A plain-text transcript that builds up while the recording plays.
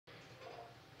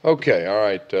Okay, all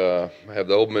right. I have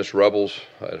the Ole Miss Rebels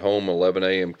at home, 11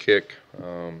 a.m. kick.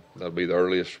 That'll be the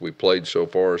earliest we played so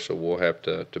far, so we'll have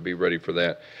to be ready for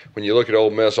that. When you look at Ole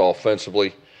Miss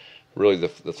offensively, really the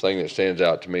thing that stands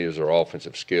out to me is their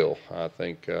offensive skill. I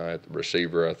think at the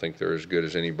receiver, I think they're as good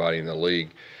as anybody in the league.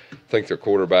 I think their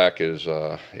quarterback is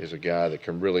a guy that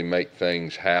can really make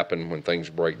things happen when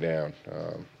things break down.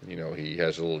 He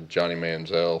has a little Johnny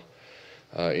Manziel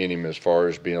in him as far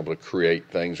as being able to create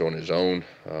things on his own,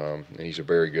 and he's a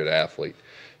very good athlete.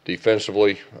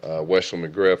 Defensively, Wesley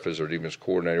McGriff is our defense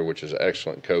coordinator, which is an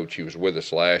excellent coach. He was with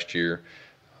us last year.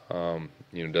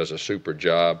 Does a super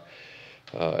job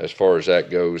as far as that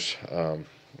goes.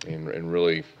 And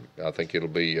really, I think it'll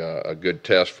be a good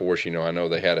test for us. I know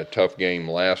they had a tough game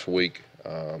last week.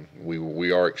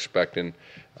 We are expecting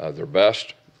their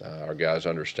best. Our guys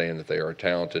understand that they are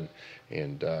talented,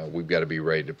 and we've got to be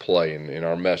ready to play. And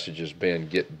our message has been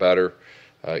get better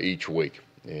each week.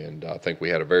 And I think we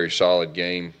had a very solid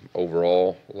game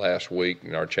overall last week,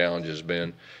 and our challenge has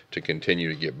been to continue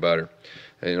to get better.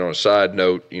 And on a side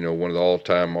note, one of the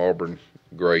all-time Auburn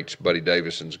greats, Buddy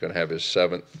Davison's going to have his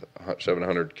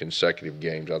 700 consecutive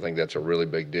games. I think that's a really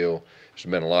big deal. He's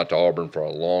meant a lot to Auburn for a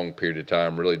long period of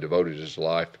time, really devoted his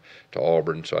life to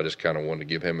Auburn, so I just kind of wanted to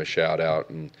give him a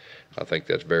shout-out, and I think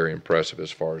that's very impressive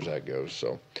as far as that goes.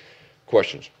 So,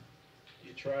 questions?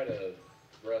 You try to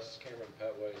rest Cameron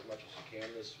Petway as much as you can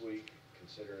this week,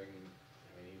 considering,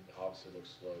 he obviously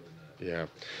looks slow in that.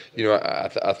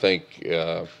 Yeah. I think,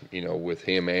 with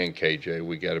him and KJ,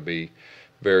 we got to be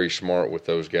very smart with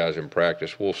those guys in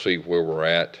practice. We'll see where we're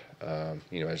at,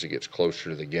 as it gets closer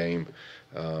to the game.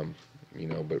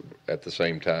 But at the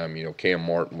same time, Cam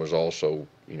Martin was also,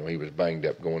 he was banged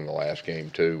up going the last game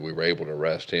too. We were able to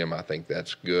rest him. I think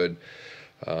that's good.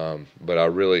 But I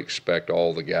really expect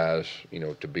all the guys,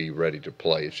 to be ready to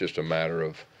play. It's just a matter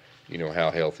of,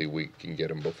 how healthy we can get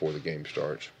them before the game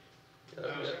starts. How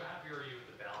happy are you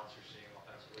with the balance you're seeing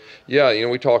offensively? Yeah,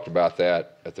 we talked about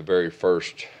that at the very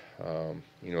first,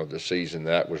 of the season.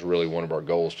 That was really one of our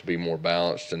goals, to be more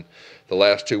balanced. And the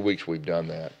last 2 weeks we've done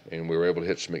that, and we were able to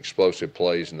hit some explosive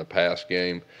plays in the past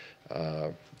game.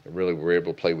 Really, we were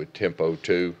able to play with tempo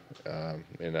too,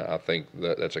 and I think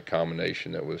that's a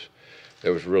combination that was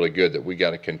really good. That we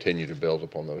got to continue to build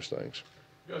upon those things.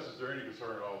 Gus, is there any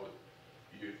concern at all that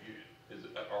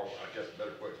or I guess a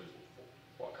better question is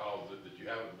what causes it that you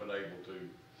haven't been able to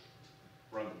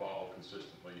run the ball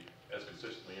consistently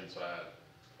inside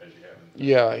as you have?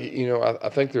 Yeah, I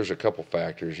think there's a couple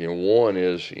factors. One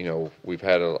is, we've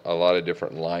had a lot of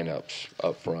different lineups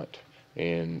up front,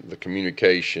 and the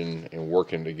communication and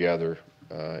working together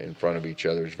in front of each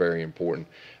other is very important.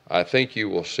 I think you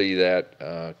will see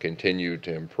that continue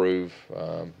to improve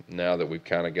now that we've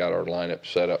kind of got our lineup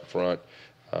set up front.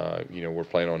 We're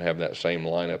planning on having that same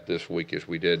lineup this week as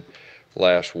we did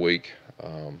last week,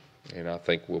 and I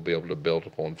think we'll be able to build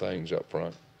upon things up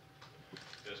front.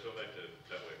 Just go back to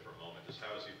that way for a moment. Just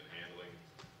how has he been handling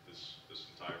this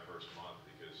entire first month?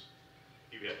 Because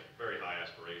he had very high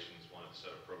aspirations, wanted to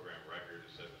set a program record.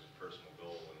 He said it was a personal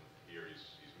goal, and here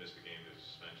he's missed the game due to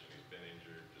suspension. He's been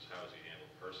injured. Just how has he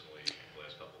handled personally the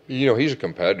last couple of weeks? He's a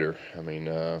competitor.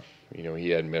 He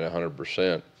hadn't been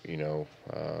 100%,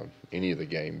 any of the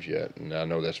games yet. And I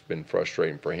know that's been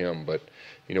frustrating for him. But,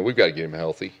 we've got to get him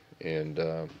healthy. And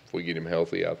if we get him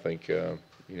healthy, I think, he'll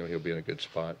be in a good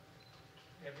spot.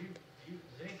 Does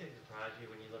anything surprise you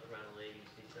when you look around the league and you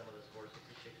see some of the scores,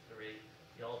 66-3,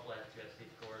 the all last two SEC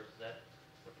scores? Does that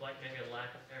reflect maybe a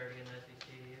lack of parity in the SEC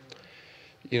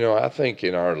to you? I think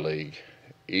in our league,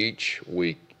 each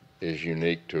week is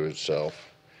unique to itself.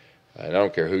 And I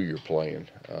don't care who you're playing.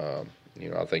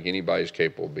 I think anybody's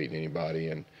capable of beating anybody.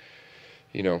 And,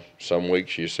 some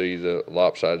weeks you see the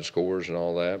lopsided scores and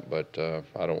all that, but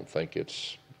I don't think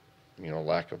it's,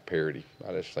 lack of parity.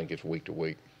 I just think it's week to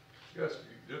week. Yes,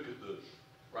 you look at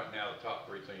right now the top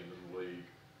three teams in the league,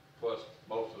 plus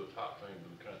most of the top teams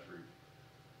in the country,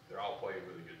 they're all playing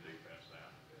really good defense now.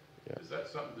 Yeah. Is that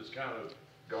something that's kind of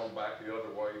gone back the other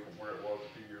way from where it was a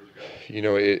few years ago?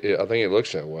 I think it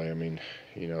looks that way.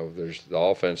 There's the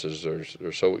offenses,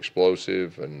 they're so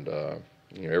explosive, and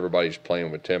everybody's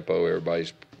playing with tempo.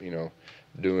 Everybody's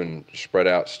doing spread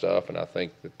out stuff, and I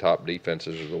think the top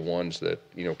defenses are the ones that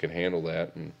can handle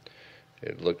that. And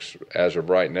it looks, as of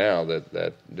right now,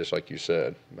 that just like you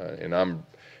said, and I'm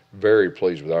very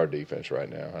pleased with our defense right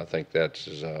now. I think that's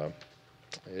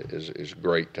is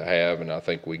great to have, and I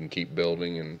think we can keep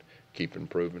building and keep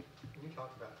improving. When you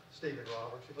talk about Stephen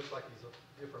Roberts, he looks like he's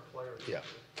a different player. Yeah,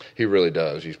 he really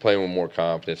does. He's playing with more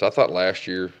confidence. I thought last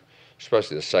year,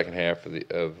 especially the second half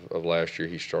of last year,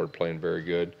 he started playing very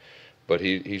good. but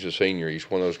he's a senior.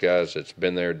 He's one of those guys that's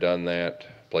been there, done that,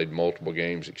 played multiple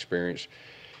games, experienced,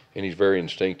 and he's very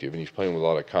instinctive, and he's playing with a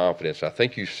lot of confidence. I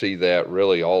think you see that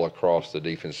really all across the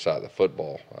defense side of the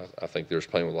football. I think they're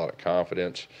playing with a lot of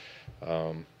confidence,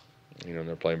 and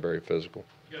they're playing very physical.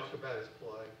 Talk about his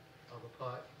play on the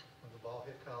punt when the ball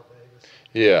hit Kyle Davis.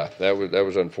 Yeah, that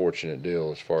was an unfortunate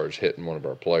deal as far as hitting one of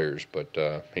our players,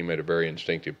 but he made a very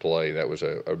instinctive play. That was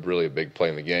a really big play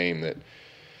in the game that,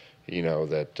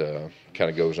 kind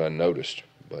of goes unnoticed,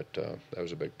 but that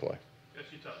was a big play. Yes,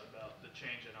 you talked about the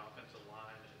change in offensive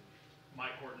line, and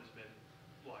Mike Horton's been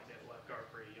locked at left guard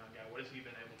for a young guy. What has he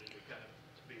been able to do kind of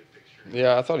to be a fixture?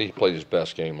 Yeah, I thought he played his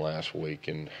best game last week,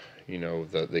 and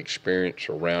the experience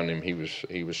around him.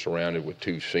 He was surrounded with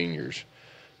two seniors,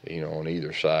 on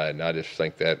either side, and I just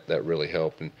think that really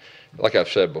helped. And like I've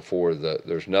said before,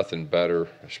 there's nothing better,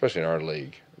 especially in our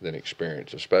league, than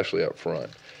experience, especially up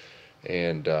front.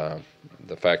 And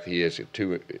the fact that he has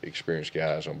two experienced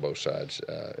guys on both sides,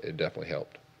 it definitely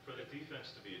helped. For the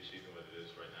defense to be achieving what it is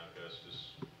right now, Gus,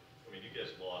 you guys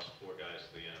lost 4 guys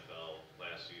to the NFL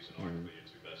last season, arguably your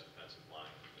 2 best defensive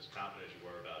linemen. As confident as you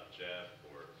were about Jeff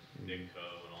or Nick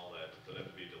Coe and all that, for them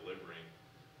to be delivering,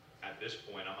 at this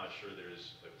point, I'm not sure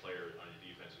there's a player on your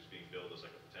defense who's being billed as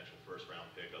like a potential first-round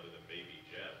pick other than maybe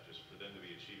Jeff. Just for them to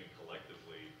be achieving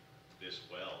collectively this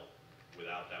well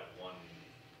without that one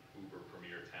uber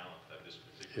premier talent at this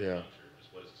particular juncture,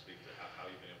 just what does it speak to how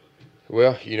you've been able to do this?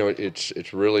 Well,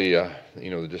 it's really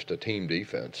just a team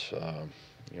defense.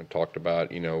 Talked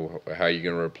about how you're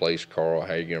going to replace Carl,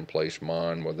 how you're going to replace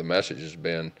Mon. Well, the message has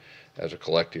been as a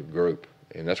collective group,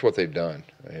 and that's what they've done.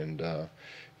 And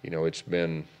it's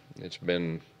been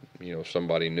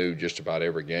somebody new just about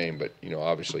every game. But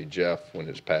obviously Jeff, when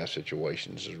his past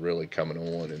situations, is really coming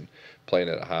on and playing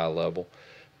at a high level.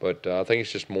 But I think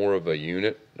it's just more of a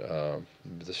unit.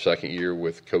 The second year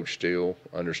with Coach Steele,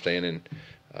 understanding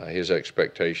his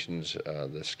expectations,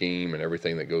 the scheme, and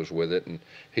everything that goes with it, and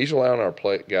he's allowing our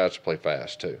guys to play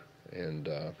fast too. And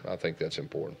I think that's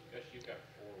important. Gus, you've got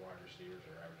 4 wide receivers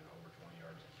that are averaging over 20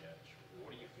 yards a catch.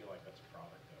 What do you feel like that's a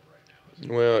product of right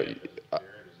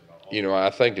now? I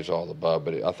think it's all the above,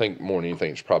 but I think more than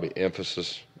anything, it's probably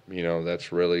emphasis.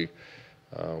 That's really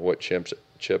what Chip's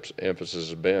emphasis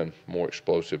has been: more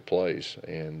explosive plays.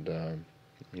 And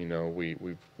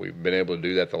we've been able to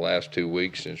do that the last 2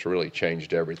 weeks, and it's really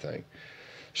changed everything.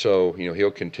 So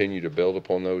he'll continue to build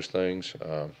upon those things.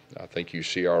 I think you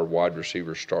see our wide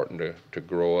receivers starting to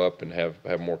grow up and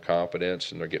have more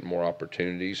confidence, and they're getting more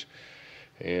opportunities.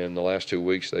 And the last 2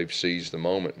 weeks, they've seized the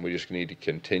moment. We just need to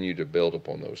continue to build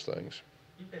upon those things.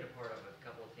 You've been a part of a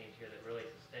couple of teams here that really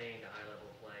sustained a high level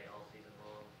of play all season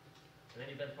long. And then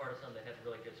you've been part of some that had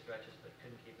really good stretches but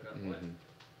couldn't keep it up.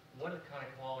 What are the kind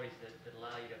of qualities that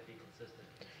allow you to be consistent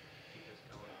and keep this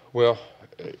going? Well,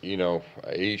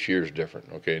 each year is different,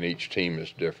 okay, and each team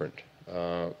is different.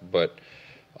 But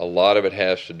a lot of it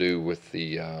has to do with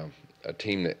a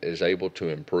team that is able to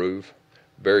improve.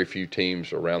 Very few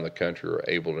teams around the country are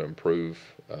able to improve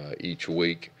each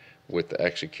week with the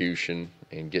execution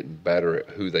and getting better at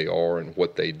who they are and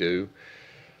what they do.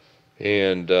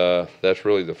 And that's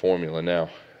really the formula. Now,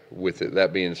 with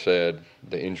that being said,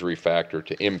 the injury factor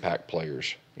to impact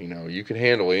players. You can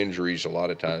handle injuries a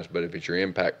lot of times, but if it's your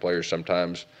impact players,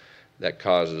 sometimes that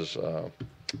causes a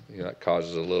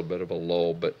little bit of a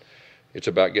lull. But it's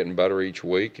about getting better each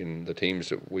week, and the teams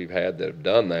that we've had that have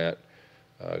done that,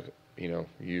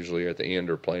 usually at the end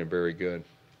are playing very good.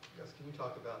 Gus, can you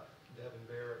talk about Devin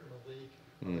Barrett in the league?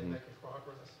 Are they making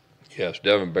progress? Yes,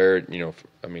 Devin Barrett,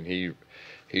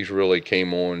 he's really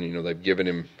came on. They've given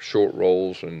him short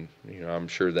roles, and I'm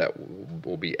sure that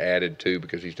will be added to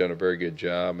because he's done a very good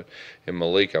job. And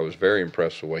Malik, I was very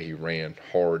impressed with the way he ran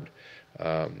hard,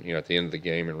 at the end of the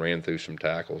game and ran through some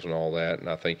tackles and all that. And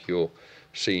I think you'll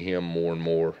see him more and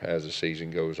more as the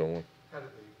season goes on. How did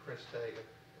the Prince State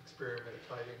experiment at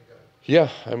tight end go?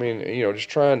 Yeah, just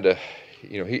trying to,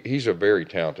 he's a very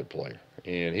talented player,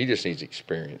 and he just needs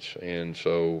experience. And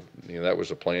so, that was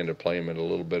the plan, to play him at a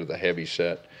little bit of the heavy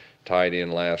set tight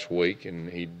end last week, and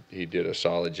he did a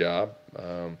solid job.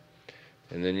 And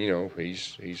then,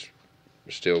 he's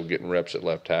still getting reps at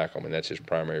left tackle. I mean, that's his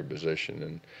primary position,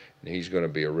 and he's going to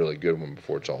be a really good one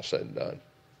before it's all said and done.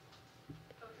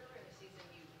 Coach, earlier in the season,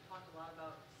 you talked a lot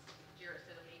about Jarrett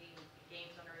Stidham needing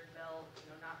games under his belt,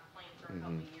 not playing for a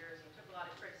couple of years. He took a lot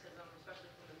of criticism,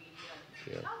 especially from the media.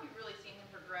 Yeah. How have you really seen him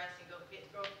progress and go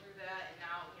through that, and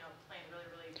now, playing really,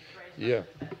 really great? Yeah.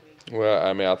 This week? Well,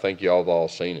 I think y'all have all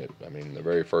seen it. The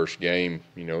very first game,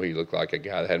 he looked like a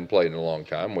guy that hadn't played in a long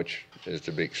time, which is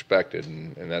to be expected,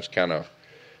 and that's kind of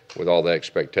with all the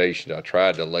expectations, I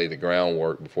tried to lay the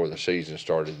groundwork before the season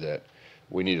started that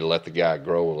we need to let the guy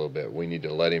grow a little bit. We need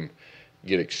to let him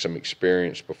get some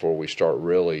experience before we start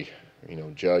really,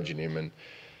 judging him. And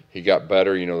he got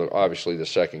better, obviously the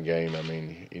second game, I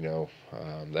mean,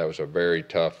 that was a very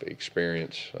tough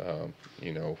experience,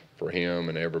 for him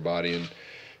and everybody.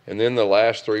 And then the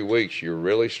last 3 weeks, you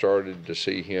really started to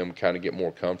see him kind of get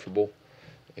more comfortable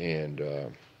and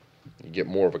get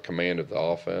more of a command of the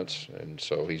offense. And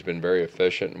so he's been very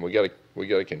efficient, and we got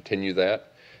to continue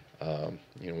that.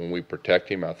 When we protect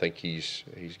him, I think he's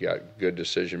got good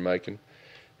decision making,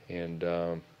 and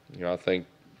I think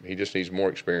he just needs more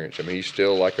experience. I mean, he's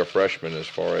still like a freshman as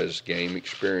far as game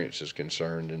experience is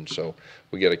concerned, and so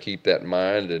we got to keep that in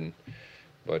mind.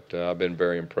 But I've been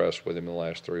very impressed with him in the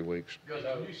last 3 weeks. Gus,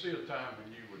 can you see a time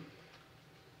when you would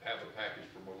have a package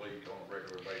for Malik on a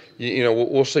regular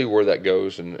basis? We'll see where that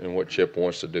goes and what Chip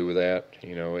wants to do with that.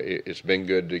 It's been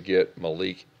good to get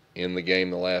Malik in the game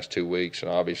the last 2 weeks,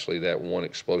 and obviously that one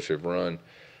explosive run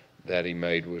that he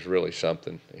made was really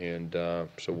something. And so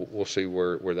we'll see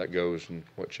where that goes and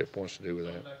what Chip wants to do with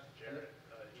that. Jarrett,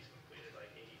 he's completed like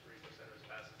 83% of his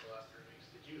passes the last 3 weeks.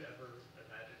 Did you ever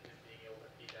imagine him being able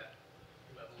to beat that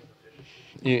level of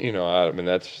efficiency? I mean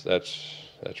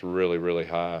that's really, really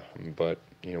high. But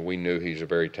we knew he's a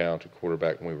very talented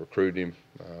quarterback when we recruited him.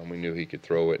 We knew he could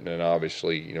throw it, and then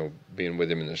obviously being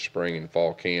with him in the spring and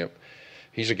fall camp,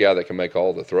 he's a guy that can make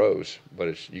all the throws.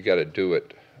 But you got to do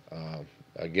it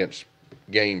against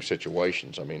game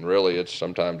situations. I mean, really,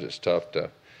 sometimes it's tough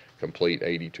to complete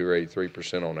 82 or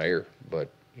 83% on air. But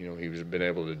he's been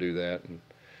able to do that, and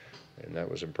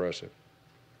that was impressive.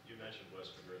 You mentioned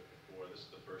Wes McGriff before. This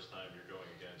is the first time you're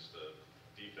going against a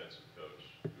defensive coach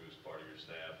who is part of your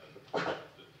staff, and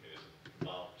it's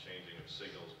involved changing of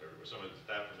signals. Someone that's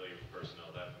that familiar with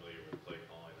personnel, that familiar with play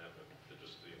calling,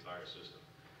 just the entire system.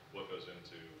 What goes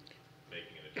into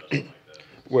making an adjustment like that?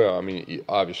 Well, I mean,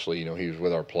 obviously, he was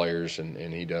with our players, and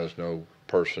he does know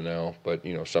personnel. But,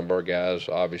 some of our guys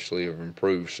obviously have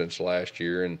improved since last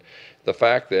year. And the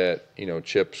fact that,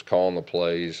 Chip's calling the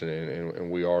plays and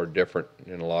we are different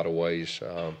in a lot of ways,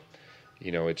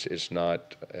 it's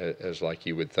not as like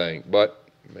you would think. But,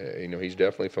 he's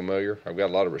definitely familiar. I've got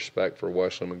a lot of respect for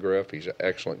Wesley McGriff. He's an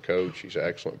excellent coach. He's an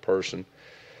excellent person.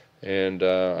 And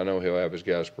I know he'll have his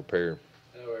guys prepared.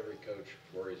 I know every coach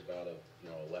worries about a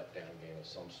letdown game of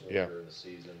some sort Yeah. during the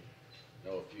season. I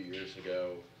know a few years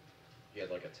ago, he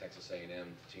had like a Texas A&M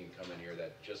team come in here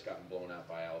that just gotten blown out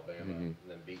by Alabama and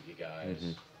then beat you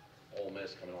guys. Ole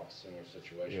Miss coming off a similar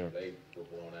situation. Yeah. They were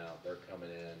blown out. They're coming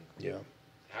in. Yeah.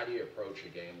 How do you approach a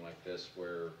game like this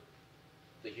where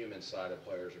the human side of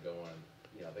players are going,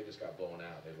 they just got blown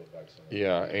out. They look like something.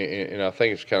 Yeah, and I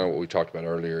think it's kind of what we talked about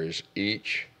earlier is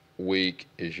each week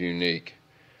is unique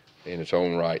in its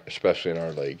own right, especially in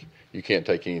our league. You can't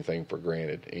take anything for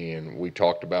granted, and we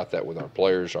talked about that with our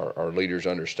players. Our leaders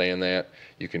understand that.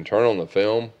 You can turn on the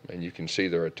film, and you can see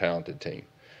they're a talented team.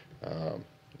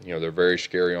 They're very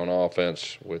scary on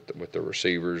offense with the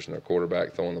receivers and their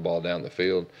quarterback throwing the ball down the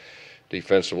field.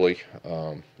 Defensively,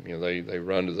 they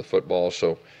run to the football,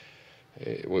 so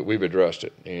we've addressed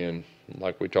it. And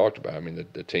like we talked about, I mean,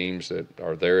 the teams that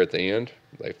are there at the end,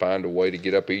 they find a way to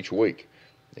get up each week.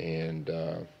 And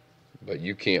but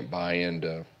you can't buy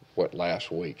into what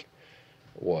last week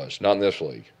was, not in this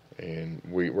league. And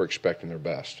we're expecting their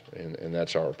best, and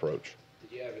that's our approach.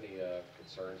 Did you have any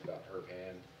concerns about Herb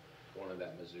Hand going to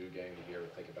that Mizzou game? Did you ever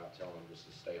think about telling him just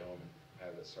to stay home and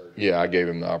have the surgery? Yeah, I gave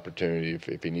him the opportunity.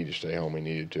 If he needed to stay home, he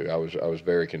needed to. I was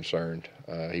very concerned.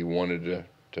 He wanted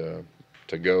to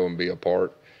go and be a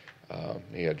part.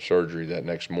 He had surgery that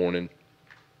next morning,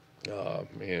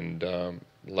 and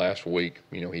last week,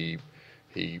 he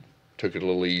took it a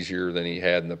little easier than he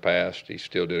had in the past. He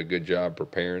still did a good job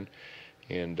preparing,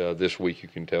 and this week you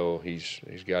can tell he's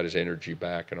got his energy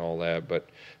back and all that. But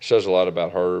it says a lot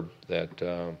about Herb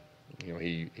that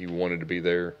he wanted to be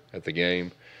there at the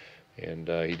game, and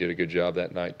he did a good job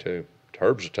that night too.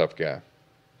 Herb's a tough guy.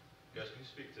 Guys, can you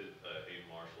speak to Aiden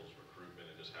Marshall's recruitment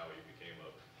and just how he became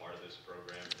a part of this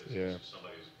program? Because Yeah. he's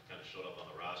somebody who's kind of showed up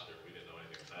on the roster we didn't know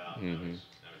anything about. Mhm. Now he's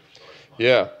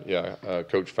starting. Yeah.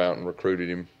 Coach Fountain recruited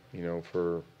him,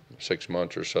 for 6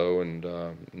 months or so, and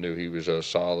knew he was a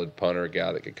solid punter, a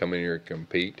guy that could come in here and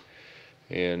compete.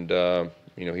 And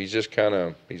he's just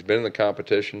he's been in the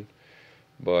competition,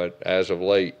 but as of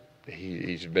late,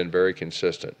 he's been very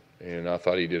consistent. And I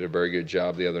thought he did a very good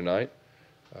job the other night.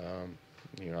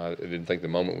 I didn't think the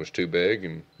moment was too big,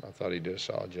 and I thought he did a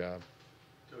solid job.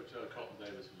 Coach Colton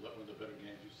Davis, was that one of the better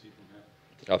games you've seen from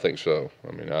him? I think so.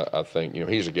 I mean, I think,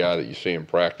 he's a guy that you see in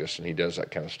practice, and he does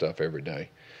that kind of stuff every day.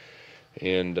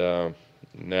 And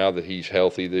now that he's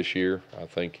healthy this year, I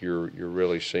think you're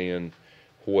really seeing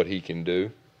what he can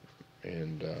do.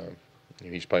 And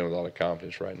he's playing with a lot of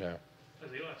confidence right now. Has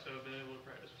Eli so been able to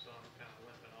practice? We saw him kind of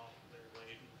limping off there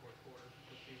late in the fourth quarter.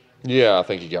 Yeah, I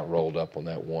think he got rolled up on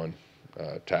that one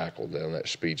tackle, on that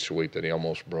speed sweep that he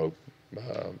almost broke.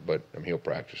 But he'll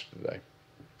practice today.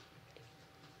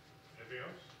 Anything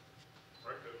else?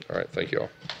 All right, Coach. All right, thank you all.